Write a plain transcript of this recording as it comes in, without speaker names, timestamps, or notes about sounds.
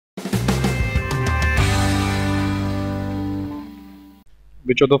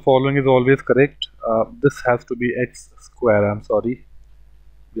Which of the following is always correct? This has to be x square. I'm sorry.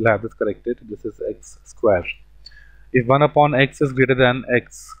 We'll have this corrected. This is x square. If 1 upon x is greater than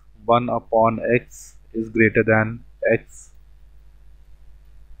x, 1 upon x is greater than x.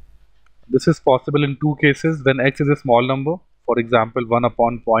 This is possible in two cases when x is a small number. For example, 1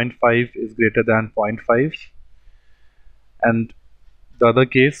 upon 0.5 is greater than 0.5. And the other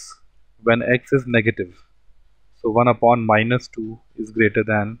case when x is negative. So 1 upon minus 2 is greater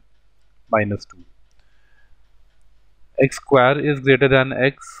than minus 2. X square is greater than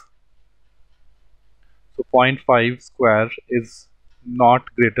x. So 0.5 square is not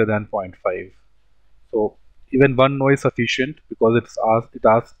greater than 0.5. So even one no is sufficient because it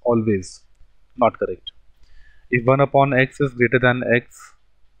asks always, not correct. If 1 upon x is greater than x,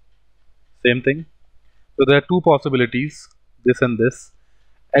 same thing. So there are two possibilities, this and this.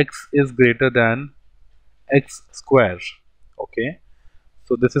 X is greater than x square. Okay.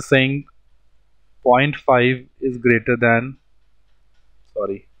 So this is saying 0.5 is greater than,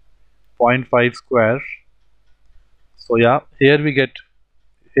 0.5 square. So yeah, here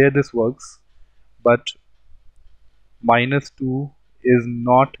this works, but minus 2 is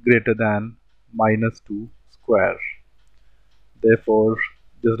not greater than minus 2 square. Therefore,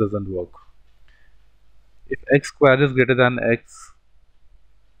 this doesn't work. If x square is greater than x,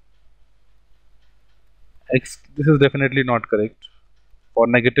 this is definitely not correct. For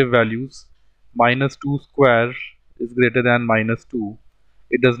negative values, minus 2 square is greater than minus 2.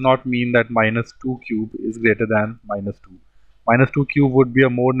 It does not mean that minus 2 cube is greater than minus 2. Minus 2 cube would be a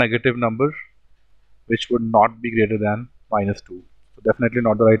more negative number, which would not be greater than minus 2. So definitely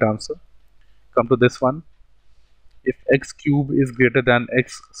not the right answer. Come to this one. If x cube is greater than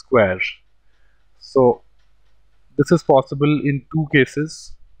x square. So this is possible in two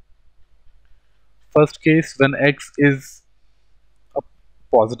cases. First case, when x is a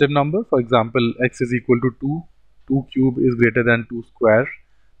positive number, for example, x is equal to 2, 2 cube is greater than 2 square.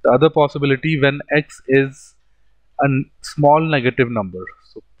 The other possibility, when x is a small negative number,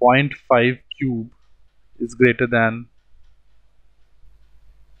 so 0.5 cube is greater than,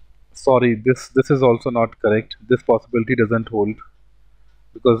 this is also not correct. This possibility doesn't hold,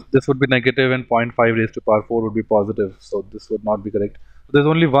 because this would be negative and 0.5 raised to power 4 would be positive, so this would not be correct. There's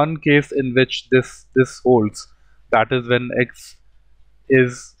only one case in which this holds, that is when x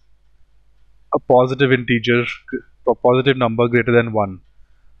is a positive integer, a positive number greater than 1,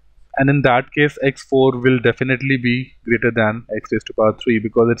 and in that case x4 will definitely be greater than x raised to power 3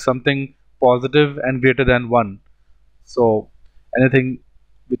 because it's something positive and greater than 1. So anything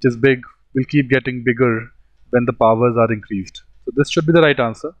which is big will keep getting bigger when the powers are increased. So this should be the right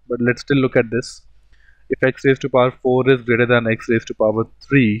answer, but let's still look at this. If x raised to power 4 is greater than x raised to power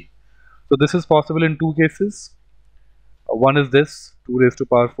 3, so this is possible in two cases. One is this, 2 raised to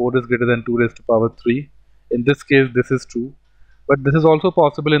power 4 is greater than 2 raised to power 3. In this case, this is true. But this is also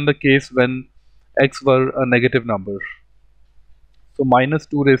possible in the case when x were a negative number. So minus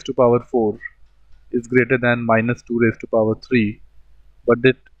 2 raised to power 4 is greater than minus 2 raised to power 3. But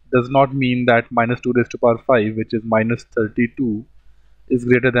it does not mean that minus 2 raised to power 5, which is minus 32, is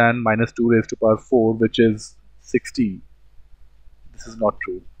greater than minus 2 raised to power 4, which is 16. This is not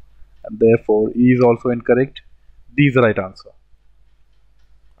true. And therefore, E is also incorrect. D is the right answer.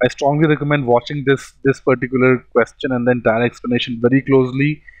 I strongly recommend watching this particular question and the entire explanation very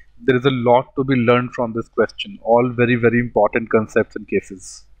closely. There is a lot to be learned from this question. All very, very important concepts and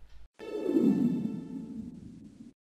cases.